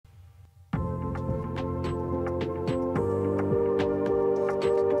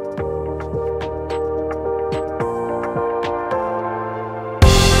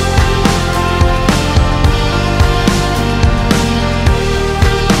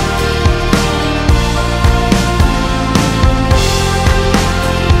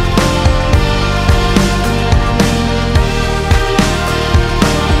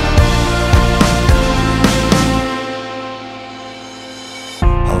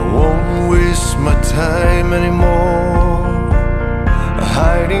waste my time anymore,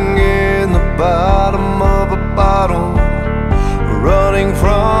 hiding in the bottom of a bottle, running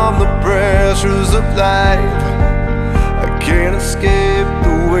from the pressures of life. I can't escape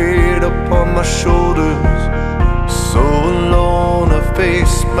the weight upon my shoulders, so alone I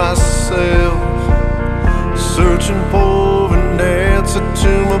face myself, searching for an answer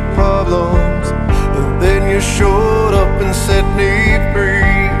to my problems. And then you showed up and set me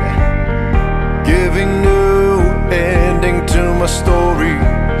free, giving new ending to my story.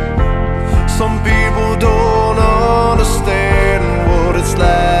 Some people don't understand what it's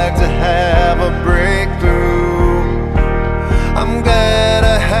like to have a breakthrough. I'm glad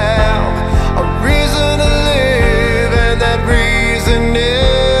I have a reason to live, and that reason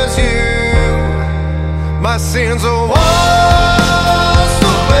is you. My sins are washed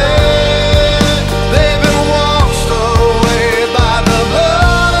away, they've been washed away by the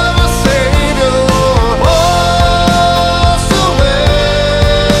blood of a Savior. Washed away,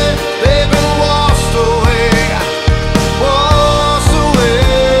 they've been washed away, washed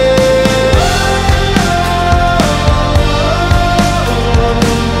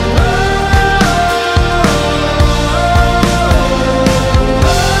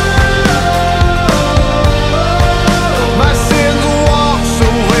My sins washed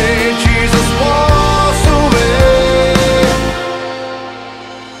away, Jesus washed away.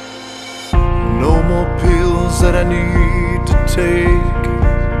 No more pills that I need to take,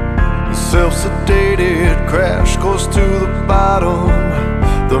 self-sedated crash course to the bottom.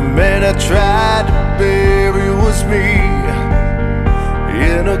 The man I tried to bury was me,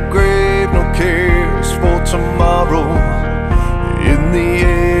 in a grave, no cares for tomorrow. In the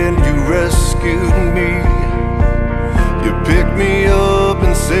end, you rescued me. You picked me up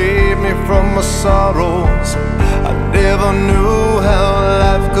and saved me from my sorrows. I never knew how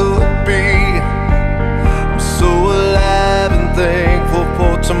life could be. I'm so alive and thankful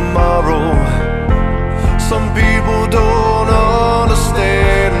for tomorrow. Some people don't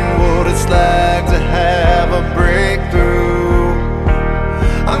understand what it's like to have a breakthrough.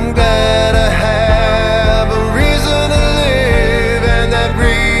 I'm glad I have a reason to live, and that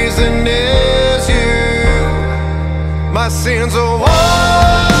reason is you. My sins are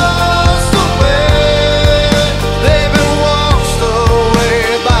washed away, they've been washed away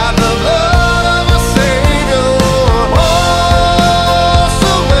by the blood of a Savior. Washed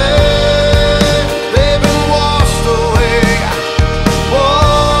away, they've been washed away,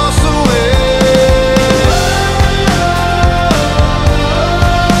 washed away.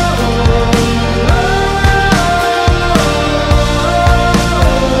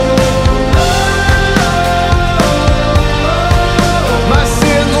 My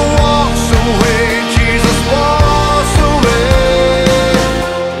sins washed away, Jesus washed away.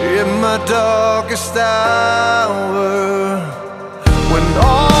 In my darkest hour,